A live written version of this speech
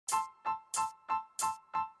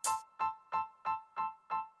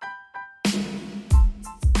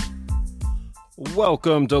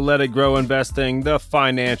Welcome to Let It Grow Investing, the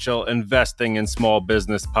financial investing in small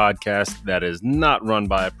business podcast that is not run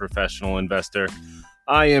by a professional investor.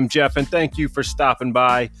 I am Jeff, and thank you for stopping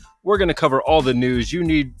by. We're going to cover all the news you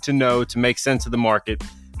need to know to make sense of the market,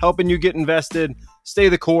 helping you get invested, stay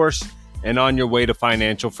the course, and on your way to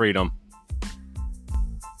financial freedom.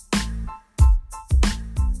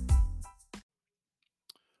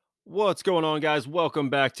 What's going on, guys? Welcome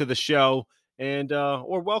back to the show.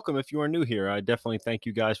 Or welcome if you are new here. I definitely thank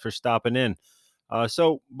you guys for stopping in.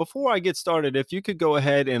 So before I get started, if you could go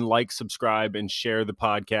ahead and like, subscribe, and share the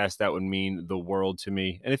podcast, that would mean the world to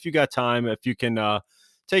me. And if you got time, if you can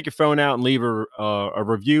take your phone out and leave a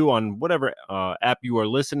review on whatever app you are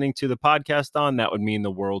listening to the podcast on, that would mean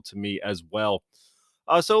the world to me as well.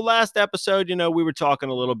 So last episode, we were talking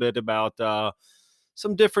a little bit about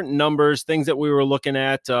some different numbers, things that we were looking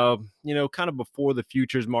at, kind of before the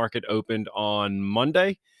futures market opened on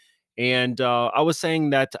Monday. And I was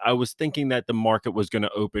saying that I was thinking that the market was going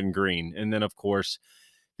to open green. And then, of course,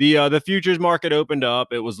 the futures market opened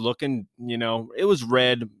up. It was looking, it was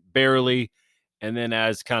red barely. And then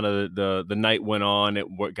as kind of the night went on, it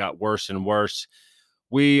got worse and worse.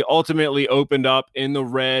 We ultimately opened up in the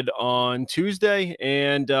red on Tuesday,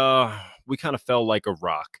 and we kind of fell like a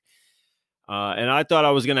rock. And I thought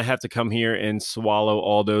I was going to have to come here and swallow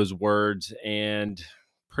all those words and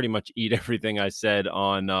pretty much eat everything I said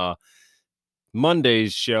on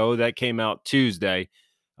Monday's show that came out Tuesday.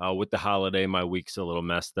 With the holiday, my week's a little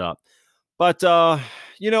messed up. But,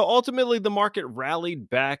 ultimately the market rallied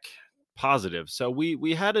back positive. So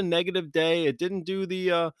we had a negative day. It didn't do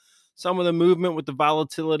the some of the movement with the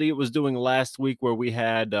volatility it was doing last week, where we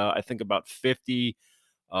had, I think, about 50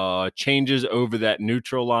 changes over that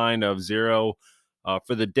neutral line of zero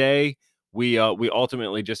for the day. We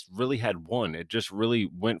ultimately just really had one. It just really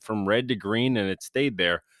went from red to green, and it stayed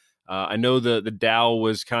there. I know the Dow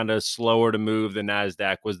was kind of slower to move. The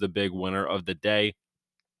NASDAQ was the big winner of the day.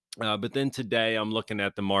 But then today I'm looking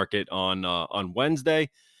at the market on Wednesday,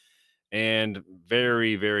 and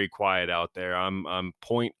very, very quiet out there. I'm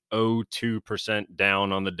 0.02%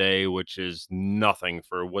 down on the day, which is nothing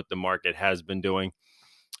for what the market has been doing.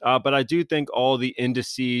 But I do think all the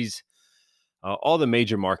indices, all the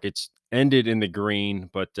major markets ended in the green,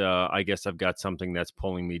 but I guess I've got something that's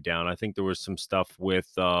pulling me down. I think there was some stuff with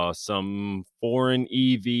some foreign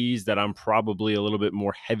EVs that I'm probably a little bit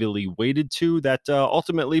more heavily weighted to that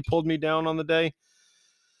ultimately pulled me down on the day.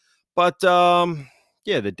 But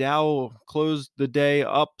the Dow closed the day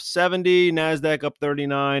up 70, NASDAQ up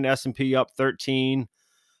 39, S&P up 13.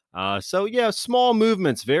 Small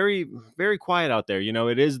movements, very, very quiet out there.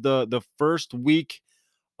 It is the first week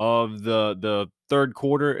of the third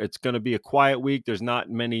quarter. It's going to be a quiet week. There's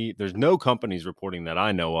no companies reporting that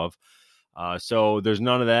I know of. So there's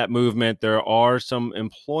none of that movement. There are some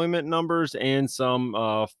employment numbers and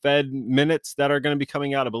some Fed minutes that are going to be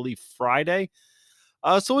coming out, I believe, Friday.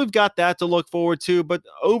 So we've got that to look forward to. But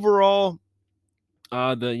overall,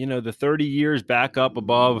 the 30 years back up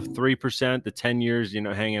above 3%, the 10 years,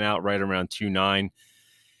 hanging out right around 2.9.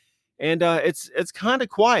 And it's kind of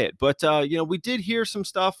quiet, but we did hear some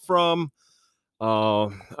stuff from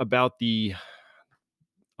about the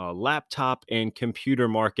laptop and computer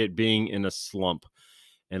market being in a slump,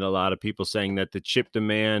 and a lot of people saying that the chip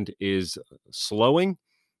demand is slowing.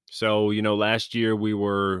 So, last year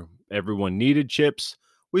everyone needed chips.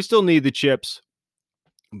 We still need the chips,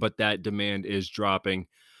 but that demand is dropping.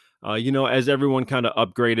 As everyone kind of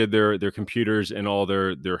upgraded their computers and all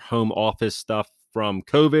their home office stuff from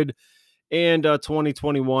COVID and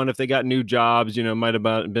 2021, if they got new jobs, might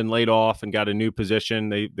have been laid off and got a new position,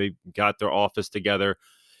 they got their office together.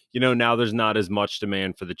 Now there's not as much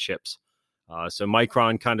demand for the chips. So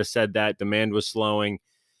Micron kind of said that demand was slowing.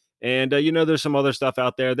 And, there's some other stuff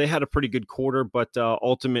out there. They had a pretty good quarter, but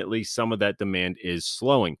ultimately some of that demand is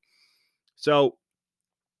slowing. So,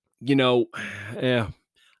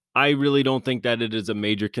 I really don't think that it is a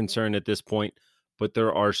major concern at this point, but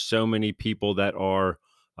there are so many people that are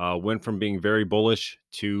went from being very bullish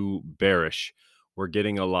to bearish. We're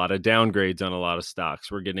getting a lot of downgrades on a lot of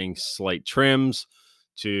stocks. We're getting slight trims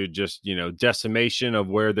to just, decimation of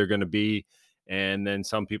where they're going to be. And then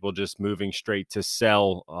some people just moving straight to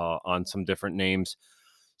sell on some different names.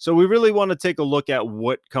 So we really want to take a look at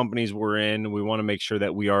what companies we're in. We want to make sure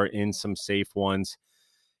that we are in some safe ones.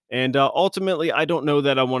 And ultimately, I don't know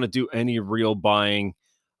that I want to do any real buying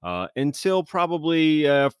until probably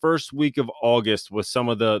first week of August, with some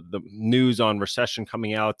of the news on recession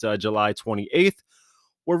coming out July 28th.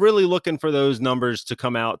 We're really looking for those numbers to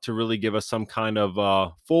come out to really give us some kind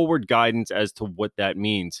of forward guidance as to what that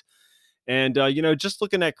means. And, just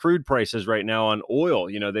looking at crude prices right now on oil,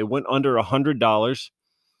 they went under $100.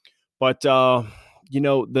 But,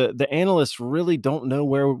 the analysts really don't know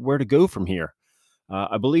where to go from here.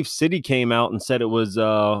 I believe Citi came out and said it was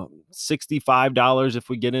 $65 if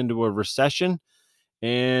we get into a recession.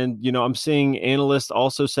 And, I'm seeing analysts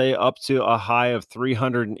also say up to a high of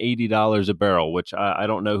 $380 a barrel, which I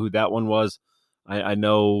don't know who that one was. I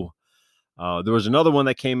know there was another one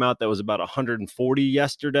that came out that was about 140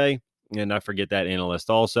 yesterday, and I forget that analyst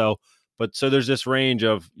also. But so there's this range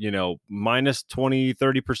of, minus 20,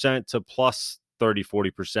 30% to plus 30,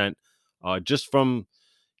 40%, just from,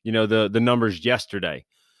 the numbers yesterday.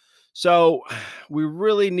 So we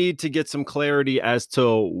really need to get some clarity as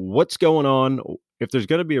to what's going on, if there's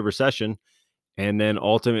going to be a recession. And then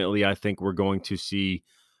ultimately, I think we're going to see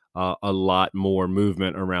a lot more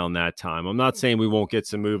movement around that time. I'm not saying we won't get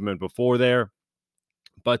some movement before there,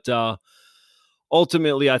 but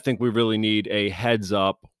ultimately, I think we really need a heads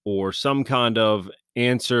up or some kind of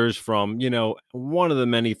answers from, one of the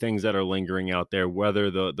many things that are lingering out there, whether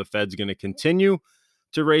the Fed's going to continue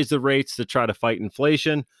to raise the rates to try to fight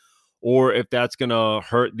inflation, or if that's going to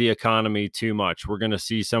hurt the economy too much. We're going to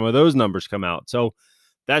see some of those numbers come out. So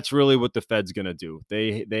that's really what the Fed's going to do.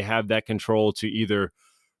 They have that control to either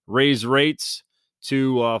raise rates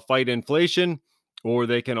to fight inflation, or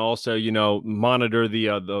they can also, monitor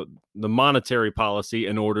the monetary policy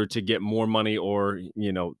in order to get more money, or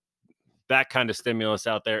that kind of stimulus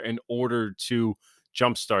out there in order to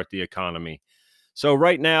jumpstart the economy. So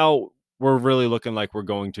right now, we're really looking like we're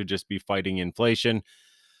going to just be fighting inflation.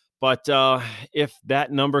 But if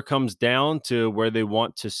that number comes down to where they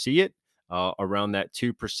want to see it, around that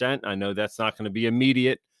 2%, I know that's not going to be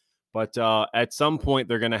immediate, but at some point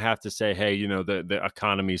they're going to have to say, hey, the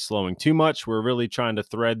economy is slowing too much. We're really trying to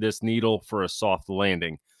thread this needle for a soft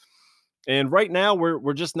landing. And right now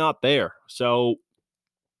we're just not there. So,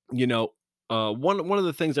 one of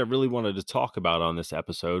the things I really wanted to talk about on this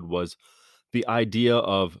episode was the idea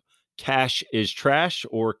of cash is trash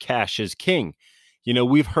or cash is king.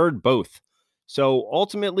 We've heard both. So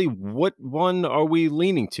ultimately, what one are we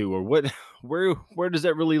leaning to, or what, where does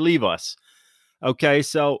that really leave us? Okay,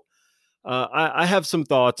 so I have some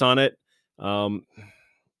thoughts on it, um,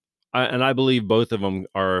 and I believe both of them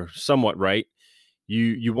are somewhat right.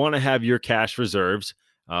 You want to have your cash reserves.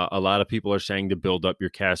 A lot of people are saying to build up your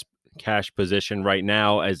cash position right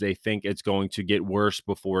now, as they think it's going to get worse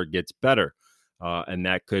before it gets better. And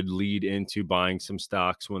that could lead into buying some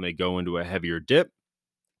stocks when they go into a heavier dip.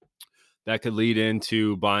 That could lead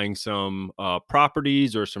into buying some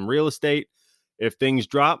properties or some real estate if things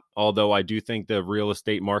drop. Although I do think the real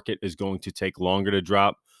estate market is going to take longer to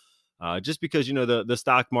drop, just because, the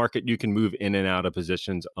stock market, you can move in and out of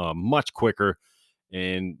positions much quicker.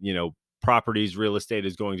 And, properties, real estate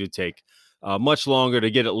is going to take much longer to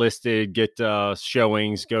get it listed, get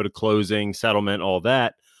showings, go to closing, settlement, all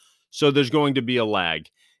that. So there's going to be a lag.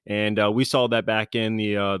 And we saw that back in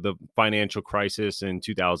the financial crisis in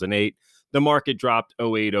 2008. The market dropped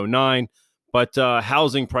 08, 09, but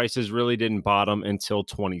housing prices really didn't bottom until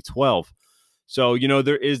 2012. So,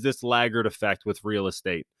 there is this laggard effect with real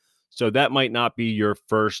estate. So that might not be your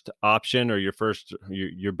first option or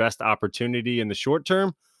your best opportunity in the short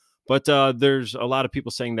term. But there's a lot of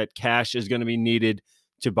people saying that cash is going to be needed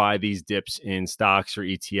to buy these dips in stocks or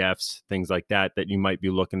ETFs, things like that you might be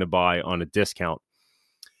looking to buy on a discount.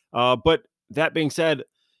 But that being said,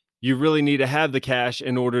 you really need to have the cash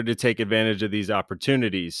in order to take advantage of these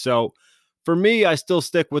opportunities. So for me, I still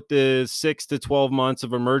stick with the 6 to 12 months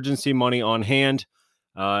of emergency money on hand.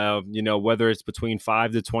 Whether it's between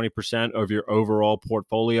 5 to 20% of your overall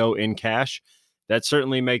portfolio in cash, that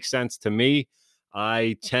certainly makes sense to me.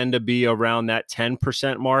 I tend to be around that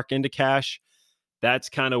 10% mark into cash. That's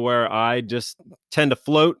kind of where I just tend to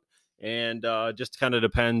float. And just kind of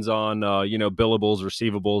depends on, billables,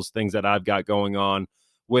 receivables, things that I've got going on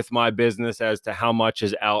with my business as to how much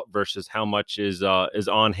is out versus how much is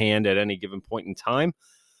on hand at any given point in time.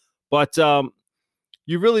 But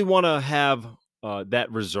you really want to have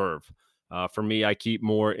that reserve. For me, I keep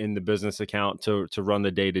more in the business account to run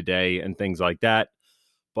the day to day and things like that.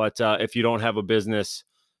 But if you don't have a business,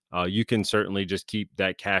 you can certainly just keep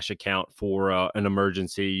that cash account for an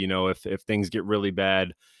emergency. If things get really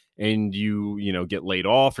bad and you get laid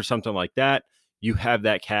off or something like that, you have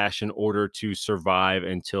that cash in order to survive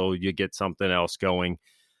until you get something else going.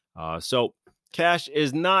 So cash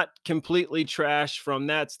is not completely trash from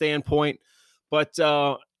that standpoint, but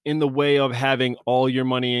in the way of having all your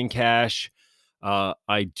money in cash,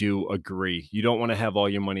 I do agree. You don't want to have all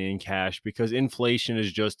your money in cash because inflation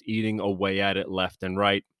is just eating away at it left and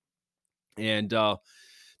right. And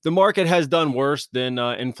The market has done worse than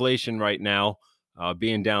inflation right now,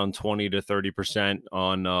 being down 20 to 30%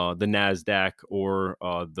 on the Nasdaq or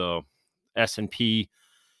the S&P.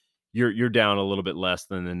 You're down a little bit less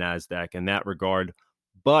than the Nasdaq in that regard,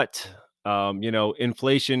 but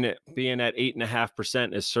inflation being at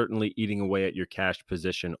 8.5% is certainly eating away at your cash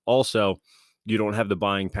position. Also, you don't have the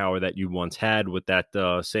buying power that you once had with that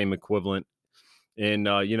same equivalent in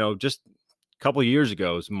just a couple of years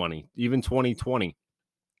ago's money, even 2020.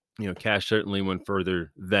 Cash certainly went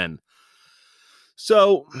further then.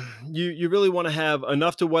 So you really want to have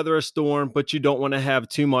enough to weather a storm, but you don't want to have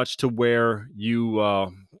too much to where you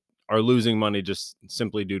are losing money just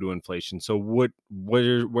simply due to inflation. So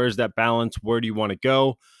where's that balance? Where do you want to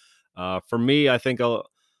go? For me, I think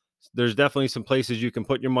there's definitely some places you can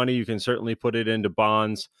put your money. You can certainly put it into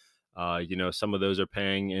bonds. Some of those are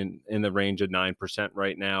paying in the range of 9%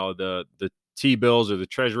 right now. The T-bills or the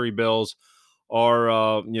Treasury bills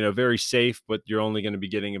are very safe, but you're only going to be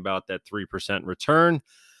getting about that 3% return.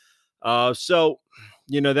 So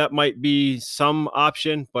that might be some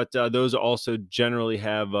option, but those also generally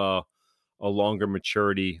have a longer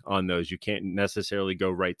maturity on those. You can't necessarily go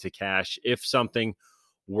right to cash. If something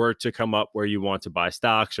were to come up where you want to buy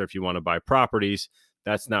stocks or if you want to buy properties,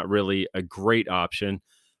 that's not really a great option.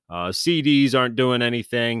 CDs aren't doing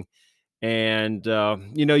anything. And,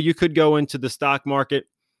 you could go into the stock market.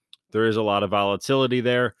 There is a lot of volatility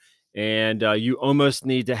there. And you almost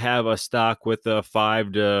need to have a stock with a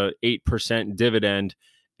 5 to 8% dividend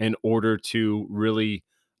in order to really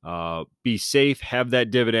be safe, have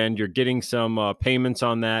that dividend. You're getting some payments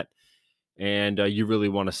on that. And you really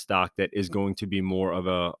want a stock that is going to be more of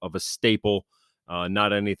a staple,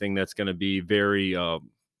 not anything that's going to be very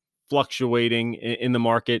fluctuating in the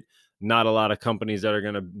market. Not a lot of companies that are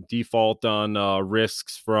going to default on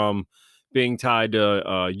risks from being tied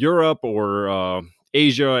to Europe or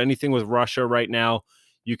Asia, anything with Russia right now.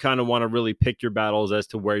 You kind of want to really pick your battles as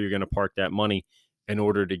to where you're going to park that money in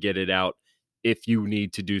order to get it out if you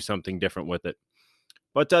need to do something different with it.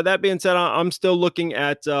 But that being said, I'm still looking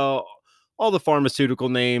at all the pharmaceutical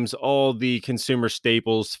names, all the consumer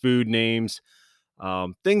staples, food names,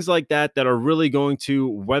 things like that are really going to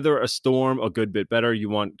weather a storm a good bit better. You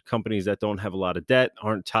want companies that don't have a lot of debt,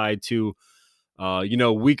 aren't tied to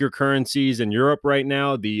weaker currencies in Europe right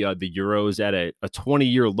now. The euro is at a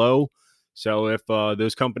 20-year low. So if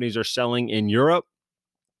those companies are selling in Europe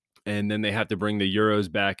and then they have to bring the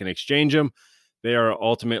euros back and exchange them, they are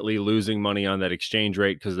ultimately losing money on that exchange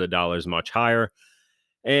rate because the dollar is much higher.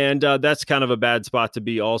 And that's kind of a bad spot to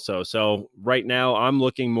be also. So right now I'm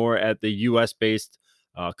looking more at the US based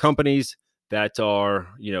companies that are,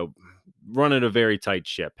 running a very tight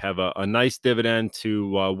ship, have a nice dividend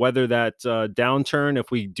to weather that downturn.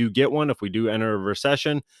 If we do get one, if we do enter a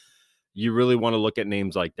recession, you really want to look at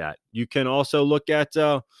names like that. You can also look at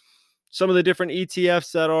some of the different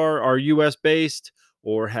ETFs that are US based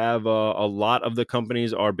or have a lot of the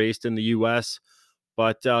companies are based in the US.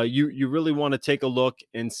 But you really want to take a look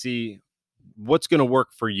and see what's going to work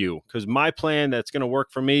for you, because my plan that's going to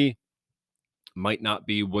work for me might not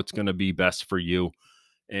be what's going to be best for you.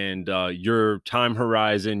 And your time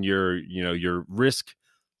horizon, your risk,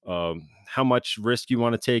 how much risk you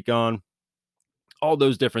want to take on, all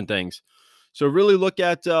those different things. So really look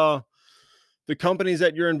at the companies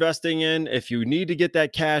that you're investing in. If you need to get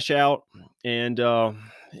that cash out, and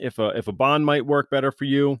if a bond might work better for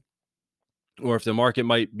you, or if the market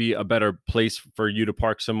might be a better place for you to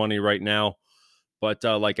park some money right now. But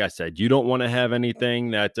like I said, you don't want to have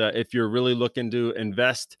anything that if you're really looking to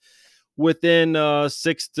invest within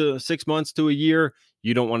 6 months to a year,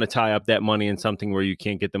 you don't want to tie up that money in something where you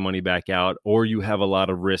can't get the money back out, or you have a lot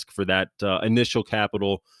of risk for that initial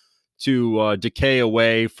capital to decay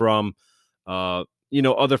away from,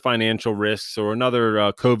 other financial risks or another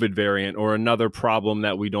COVID variant or another problem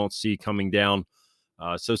that we don't see coming down.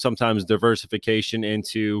 So sometimes diversification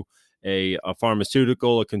into a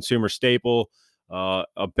pharmaceutical, a consumer staple,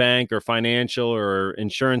 a bank or financial or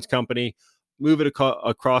insurance company, move it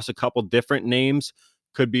across a couple different names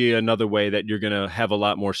could be another way that you're going to have a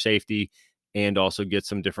lot more safety and also get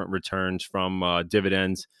some different returns from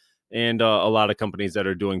dividends, and a lot of companies that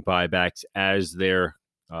are doing buybacks as their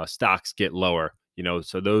stocks get lower.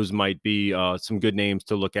 So those might be some good names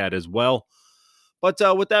to look at as well. But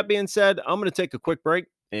with that being said, I'm going to take a quick break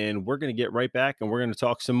and we're going to get right back and we're going to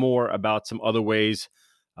talk some more about some other ways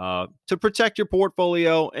to protect your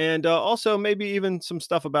portfolio, and also maybe even some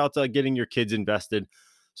stuff about getting your kids invested.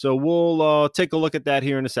 So we'll take a look at that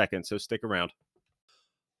here in a second. So stick around.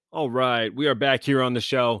 All right. We are back here on the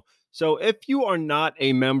show. So if you are not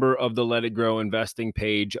a member of the Let It Grow investing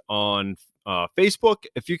page on Facebook,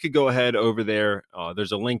 if you could go ahead over there,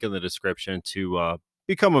 there's a link in the description to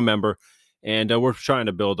become a member. And we're trying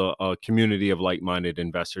to build a community of like-minded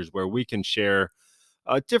investors where we can share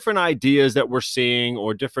different ideas that we're seeing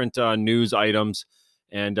or different news items.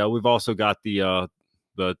 And we've also got the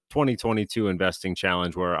 2022 investing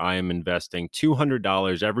challenge where I am investing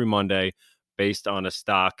 $200 every Monday based on a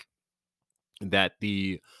stock that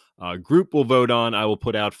the group will vote on. I will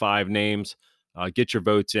put out 5 names. Get your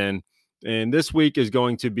votes in. And this week is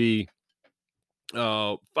going to be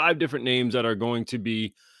 5 different names that are going to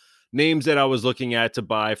be names that I was looking at to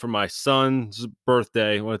buy for my son's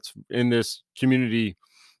birthday. What's in this community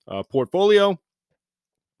portfolio?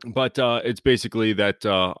 But it's basically that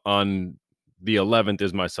on the 11th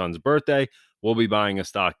is my son's birthday. We'll be buying a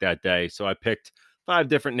stock that day. So I picked 5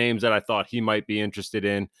 different names that I thought he might be interested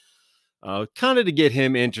in. Kind of to get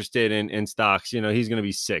him interested in stocks. You know, he's going to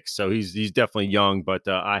be 6, so he's definitely young, but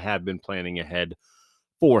I have been planning ahead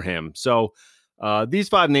for him. So these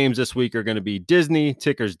 5 names this week are going to be Disney,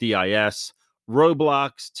 ticker's DIS,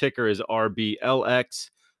 Roblox, ticker is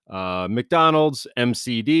RBLX, McDonald's,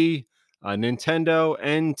 MCD, Nintendo,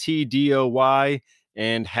 NTDOY,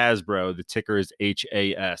 and Hasbro, the ticker is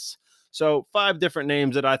HAS. So 5 different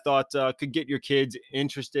names that I thought could get your kids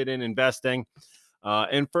interested in investing.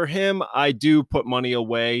 And for him, I do put money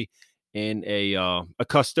away in a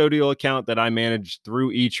custodial account that I manage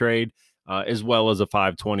through E-Trade, as well as a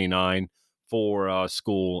 529 for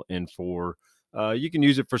school and for you can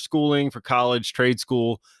use it for schooling, for college, trade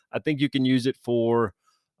school. I think you can use it for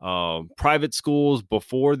private schools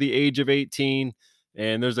before the age of 18.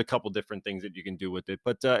 And there's a couple different things that you can do with it.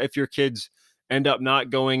 But if your kids end up not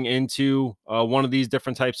going into one of these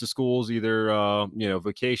different types of schools, either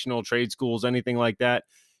vocational, trade schools, anything like that,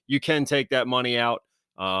 you can take that money out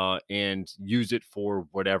and use it for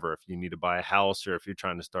whatever. If you need to buy a house or if you're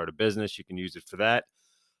trying to start a business, you can use it for that.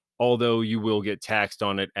 Although you will get taxed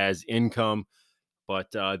on it as income, but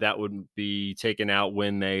that would be taken out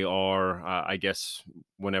when they are, I guess,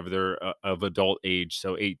 whenever they're of adult age,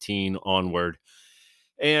 so 18 onward.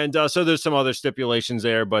 And so there's some other stipulations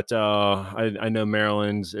there, but I know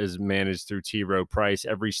Maryland's is managed through T. Rowe Price.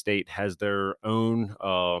 Every state has their own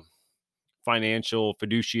financial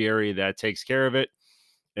fiduciary that takes care of it.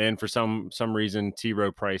 And for some reason, T.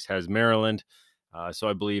 Rowe Price has Maryland. So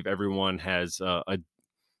I believe everyone has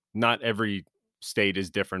not every state is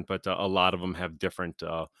different, but a lot of them have different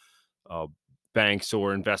banks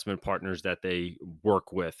or investment partners that they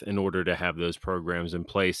work with in order to have those programs in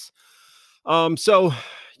place. So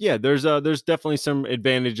yeah, there's definitely some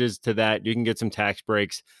advantages to that. You can get some tax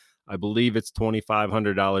breaks. I believe it's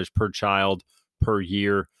 $2,500 per child per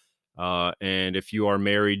year. And if you are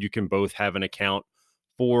married, you can both have an account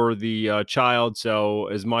for the child. So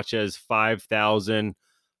as much as 5,000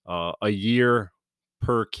 a year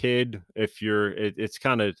per kid. If you're, it's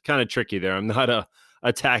kind of tricky there. I'm not a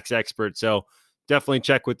tax expert, so definitely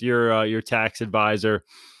check with your tax advisor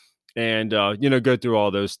and go through all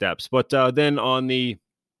those steps. But then on the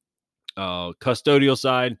custodial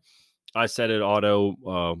side, I set it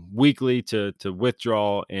auto weekly to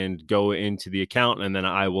withdraw and go into the account, and then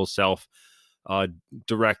I will self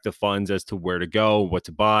direct the funds as to where to go, what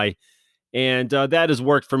to buy. And that has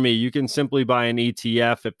worked for me. You can simply buy an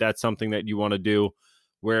ETF if that's something that you want to do,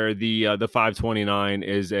 where the 529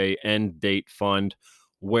 is a end date fund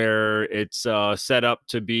where it's set up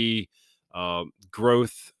to be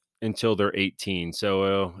growth until they're 18.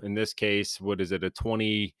 So in this case, what is it? A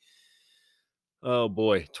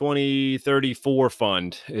 2034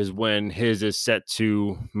 fund is when his is set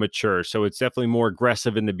to mature. So it's definitely more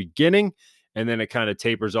aggressive in the beginning, and then it kind of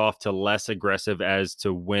tapers off to less aggressive as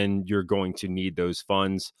to when you're going to need those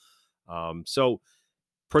funds. So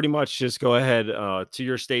pretty much just go ahead to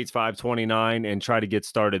your state's 529 and try to get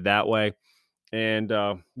started that way. And,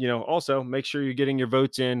 also make sure you're getting your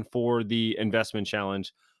votes in for the investment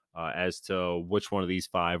challenge as to which one of these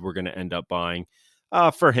 5 we're going to end up buying.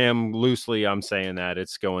 For him, loosely, I'm saying that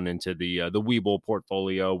it's going into the Webull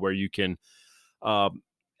portfolio where you can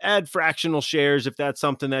add fractional shares if that's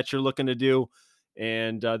something that you're looking to do.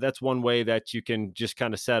 And that's one way that you can just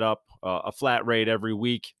kind of set up a flat rate every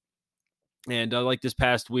week. And like this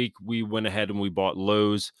past week, we went ahead and we bought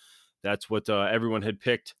Lowe's. That's what everyone had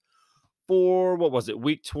picked for, what was it,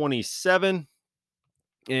 week 27.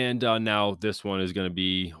 And now this one is going to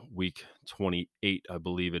be week 28, I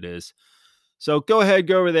believe it is. So go ahead,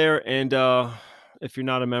 go over there. And if you're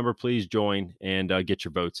not a member, please join and get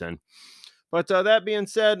your votes in. But that being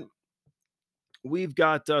said, we've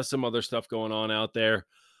got some other stuff going on out there.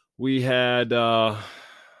 We had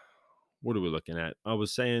what are we looking at? I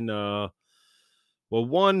was saying, well,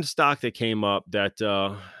 one stock that came up that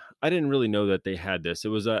I didn't really know that they had this. It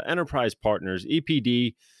was Enterprise Partners,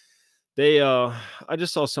 EPD. They, I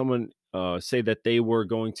just saw someone say that they were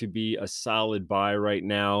going to be a solid buy right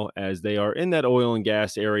now as they are in that oil and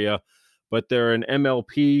gas area, but they're an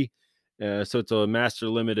MLP, so it's a master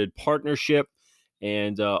limited partnership,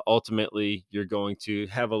 and ultimately you're going to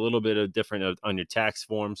have a little bit of different on your tax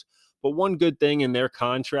forms. But one good thing in their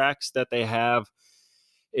contracts that they have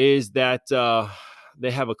is that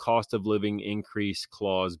they have a cost of living increase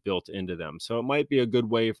clause built into them. So it might be a good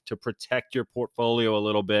way to protect your portfolio a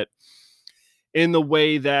little bit in the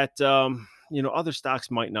way that other stocks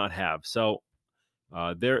might not have. So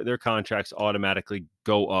their contracts automatically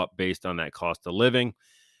go up based on that cost of living,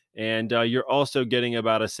 and you're also getting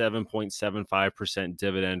about a 7.75%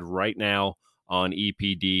 dividend right now on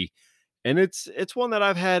EPD. And it's one that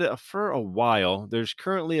I've had for a while. There's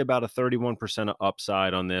currently about a 31%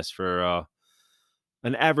 upside on this for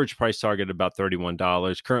an average price target of about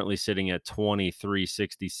 $31. Currently sitting at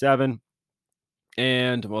 23.67.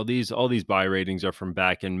 And well, all these buy ratings are from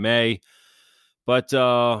back in May, but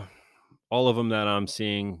all of them that I'm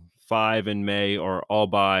seeing 5 in May are all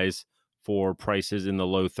buys for prices in the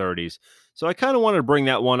low 30s. So I kind of wanted to bring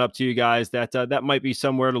that one up to you guys. That might be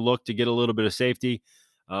somewhere to look to get a little bit of safety.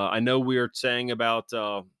 I know we are saying about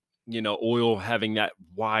oil having that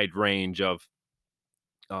wide range of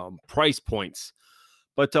price points,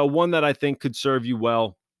 but one that I think could serve you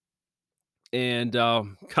well and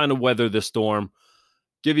kind of weather the storm,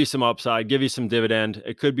 give you some upside, give you some dividend.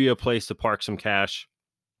 It could be a place to park some cash.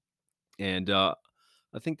 And I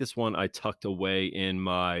think this one I tucked away in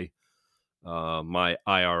my my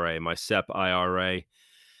IRA, my SEP IRA,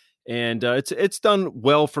 and it's done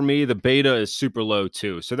well for me. The beta is super low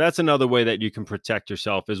too, so that's another way that you can protect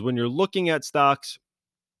yourself. Is when you're looking at stocks,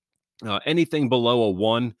 anything below a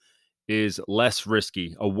 1 is less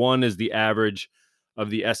risky. A 1 is the average of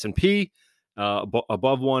the S&P.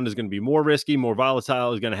 Above 1 is going to be more risky, more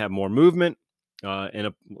volatile, is going to have more movement,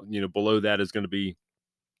 and below that is going to be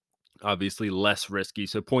obviously less risky.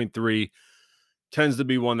 So 0.3 tends to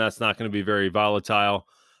be one that's not going to be very volatile.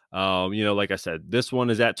 Like I said, this one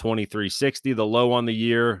is at 23.60. The low on the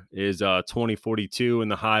year is 20.42,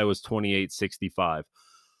 and the high was 28.65,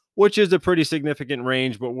 which is a pretty significant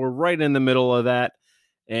range, but we're right in the middle of that.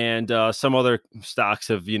 And some other stocks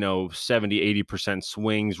have 70-80%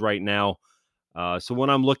 swings right now. So when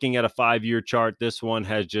I'm looking at a 5-year chart, this one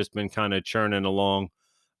has just been kind of churning along.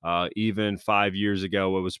 Even 5 years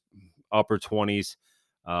ago, it was upper 20s.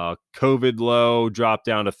 COVID low dropped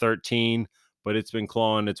down to 13, but it's been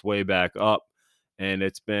clawing its way back up, and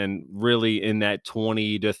it's been really in that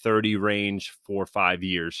 20 to 30 range for 5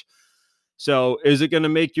 years. So is it going to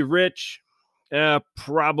make you rich?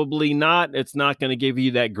 Probably not. It's not going to give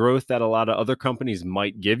you that growth that a lot of other companies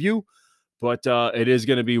might give you, but it is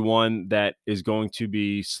going to be one that is going to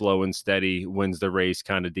be slow and steady, wins the race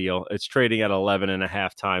kind of deal. It's trading at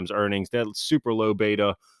 11.5 times earnings. That super low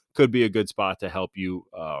beta could be a good spot to help you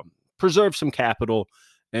preserve some capital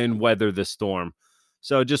and weather the storm.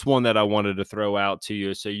 So just one that I wanted to throw out to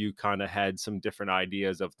you so you kind of had some different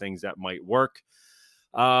ideas of things that might work.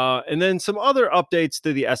 And then some other updates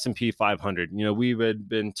to the S&P 500. We had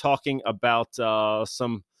been talking about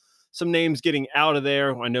some names getting out of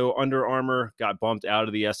there. I know Under Armour got bumped out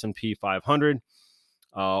of the S&P 500.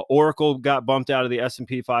 Oracle got bumped out of the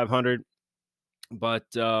S&P 500. But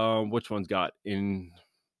which one's got in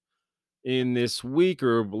this week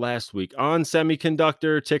or last week? On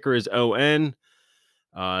Semiconductor, ticker is ON.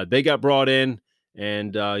 They got brought in.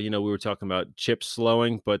 And, we were talking about chips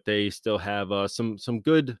slowing, but they still have some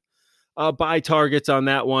good buy targets on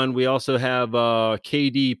that one. We also have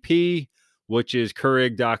KDP, which is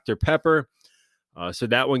Keurig Dr. Pepper. So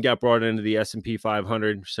that one got brought into the S&P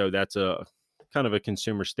 500. So that's a kind of a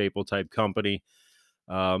consumer staple type company.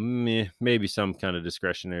 Maybe some kind of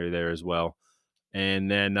discretionary there as well.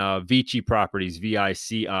 And then Vici Properties,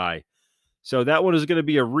 VICI. So that one is going to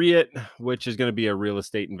be a REIT, which is going to be a real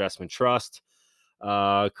estate investment trust.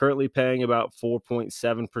 Currently paying about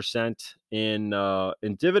 4.7%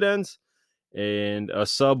 in dividends, and a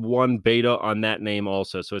sub 1 beta on that name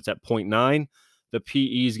also. So it's at 0.9. The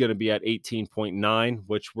PE is going to be at 18.9,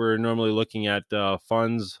 which we're normally looking at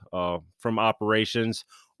funds from operations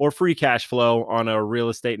or free cash flow on a real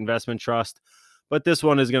estate investment trust. But this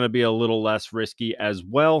one is going to be a little less risky as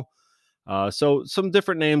well. So some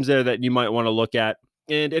different names there that you might want to look at.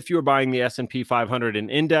 And if you're buying the S&P 500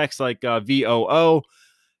 and index like VOO,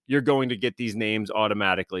 you're going to get these names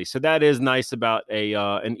automatically. So that is nice about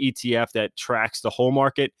an ETF that tracks the whole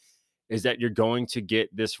market. is that you're going to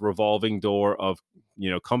get this revolving door of,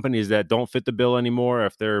 companies that don't fit the bill anymore.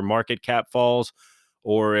 If their market cap falls,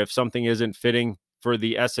 or if something isn't fitting for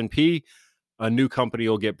the S&P, a new company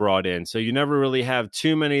will get brought in. So you never really have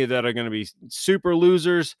too many that are going to be super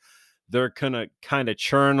losers. They're going to kind of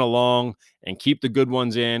churn along and keep the good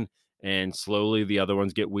ones in, and slowly the other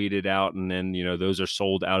ones get weeded out, and then those are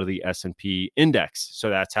sold out of the S&P index. So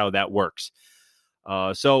that's how that works.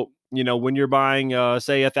 So when you're buying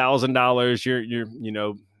say $1,000,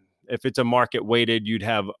 you're if it's a market weighted, you'd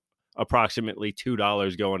have approximately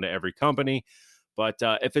 $2 going to every company. But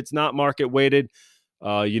if it's not market weighted,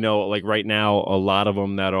 like right now, a lot of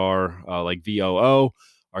them that are like VOO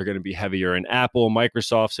are going to be heavier in Apple,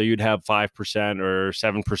 Microsoft. So you'd have 5% or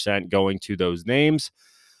 7% going to those names.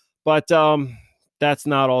 But that's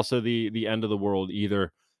not also the end of the world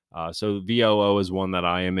either. So VOO is one that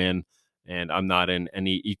I am in, and I'm not in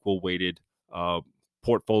any equal weighted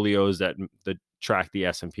portfolios that track the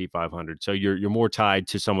S&P 500. So you're more tied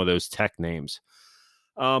to some of those tech names.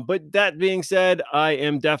 But that being said, I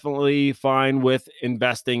am definitely fine with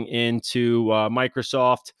investing into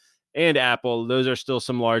Microsoft and Apple. Those are still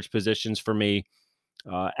some large positions for me.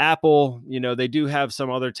 Apple, they do have some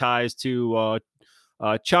other ties to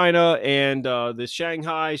China, and the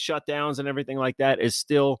Shanghai shutdowns and everything like that is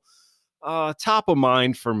still top of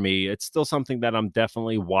mind for me. It's still something that I'm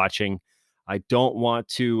definitely watching. I don't want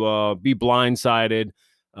to be blindsided.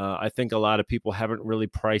 I think a lot of people haven't really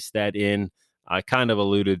priced that in. I kind of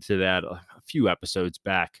alluded to that a few episodes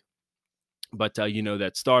back. But,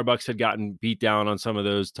 that Starbucks had gotten beat down on some of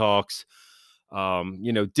those talks.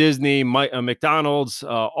 Disney, McDonald's,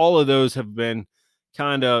 all of those have been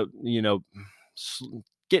kind of,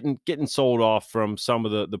 getting sold off from some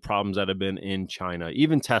of the problems that have been in China.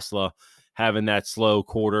 Even Tesla having that slow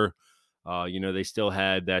quarter. They still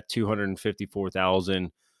had that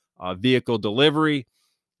 254,000 vehicle delivery.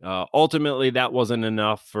 Ultimately, that wasn't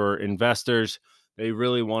enough for investors. They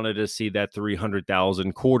really wanted to see that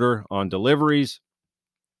 300,000 quarter on deliveries.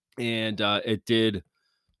 And it did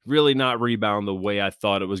really not rebound the way I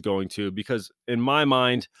thought it was going to, because in my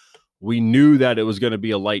mind, we knew that it was going to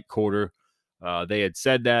be a light quarter. They had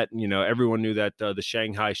said that, everyone knew that the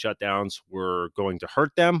Shanghai shutdowns were going to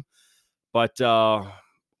hurt them. But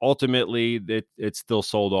ultimately, it still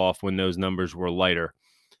sold off when those numbers were lighter.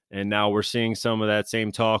 And now we're seeing some of that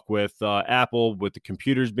same talk with Apple, with the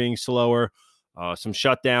computers being slower, some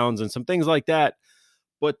shutdowns and some things like that.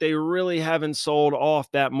 But they really haven't sold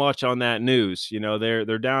off that much on that news.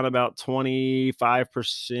 They're down about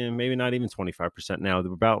 25%, maybe not even 25% now.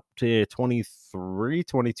 They're about 23,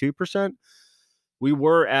 22%. We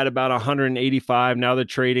were at about 185. Now they're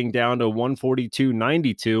trading down to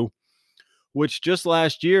 142.92, which just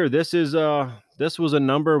last year, this was a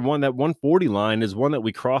number one. That 140 line is one that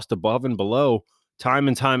we crossed above and below time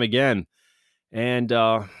and time again. And,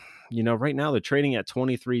 right now they're trading at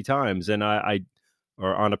 23 times, and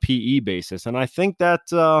or on a PE basis. And I think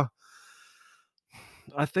that's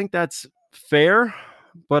fair,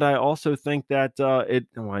 but I also think that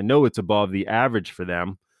I know it's above the average for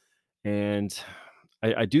them. And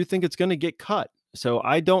I do think it's going to get cut. So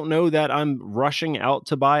I don't know that I'm rushing out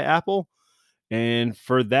to buy Apple. And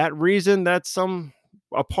for that reason, that's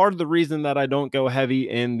a part of the reason that I don't go heavy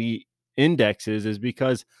in the indexes, is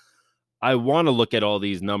because I want to look at all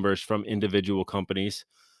these numbers from individual companies.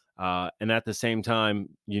 And at the same time,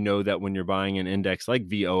 that when you're buying an index like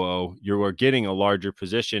VOO, you are getting a larger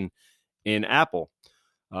position in Apple.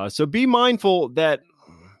 So be mindful that,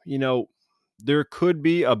 there could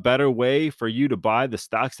be a better way for you to buy the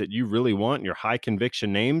stocks that you really want, your high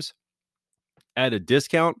conviction names, at a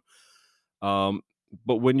discount. But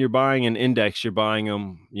when you're buying an index, you're buying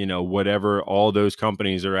them, whatever all those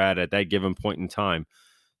companies are at that given point in time.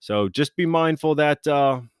 So just be mindful that,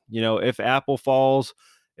 if Apple falls,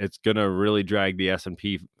 it's going to really drag the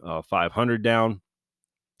S&P 500 down,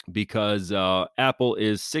 because Apple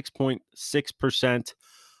is 6.6%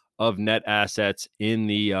 of net assets in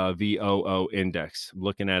the VOO index. I'm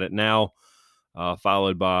looking at it now,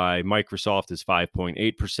 followed by Microsoft is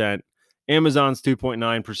 5.8%. Amazon's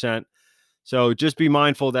 2.9%. So just be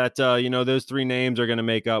mindful that, those three names are going to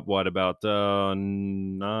make up about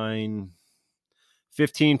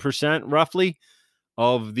 15% roughly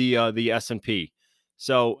of the S&P.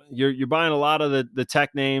 So you're buying a lot of the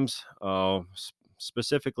tech names,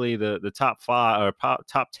 specifically the top 5 or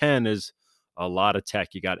top 10 is a lot of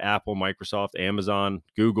tech. You got Apple, Microsoft, Amazon,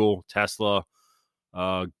 Google, Tesla,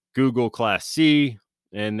 Google Class C,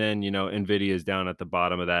 and then, NVIDIA is down at the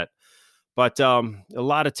bottom of that. But a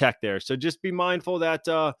lot of tech there. So just be mindful that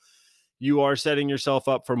you are setting yourself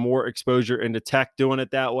up for more exposure into tech doing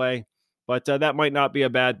it that way. but that might not be a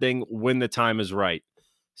bad thing when the time is right.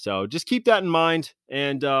 So just keep that in mind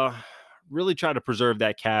and really try to preserve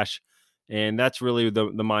that cash. And that's really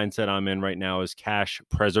the mindset I'm in right now, is cash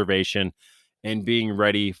preservation and being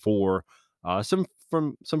ready for some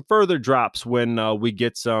further drops when we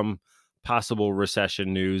get some possible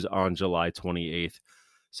recession news on July 28th.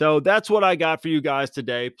 So that's what I got for you guys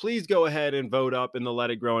today. Please go ahead and vote up in the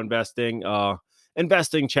Let It Grow Investing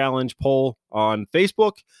Challenge poll on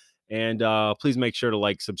Facebook. And please make sure to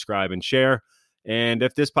like, subscribe, and share. And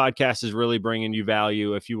if this podcast is really bringing you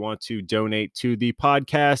value, if you want to donate to the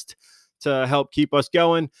podcast to help keep us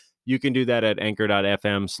going, you can do that at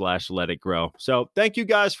anchor.fm/letitgrow. So thank you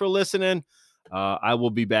guys for listening. I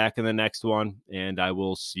will be back in the next one, and I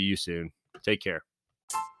will see you soon. Take care.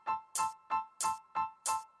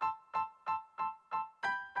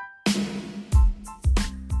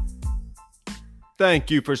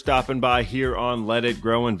 Thank you for stopping by here on Let It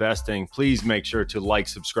Grow Investing. Please make sure to like,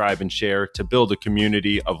 subscribe, and share to build a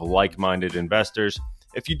community of like-minded investors.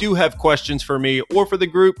 If you do have questions for me or for the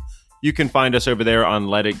group, you can find us over there on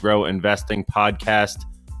Let It Grow Investing Podcast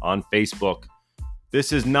on Facebook.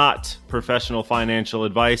 This is not professional financial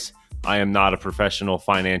advice. I am not a professional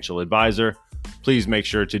financial advisor. Please make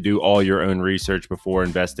sure to do all your own research before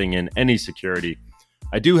investing in any security.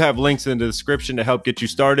 I do have links in the description to help get you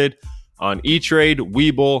started on E-Trade,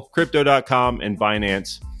 Webull, Crypto.com, and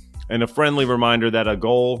Binance. And a friendly reminder that a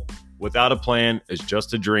goal without a plan is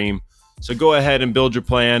just a dream. So go ahead and build your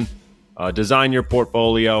plan, design your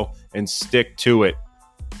portfolio, and stick to it.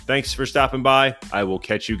 Thanks for stopping by. I will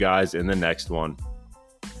catch you guys in the next one.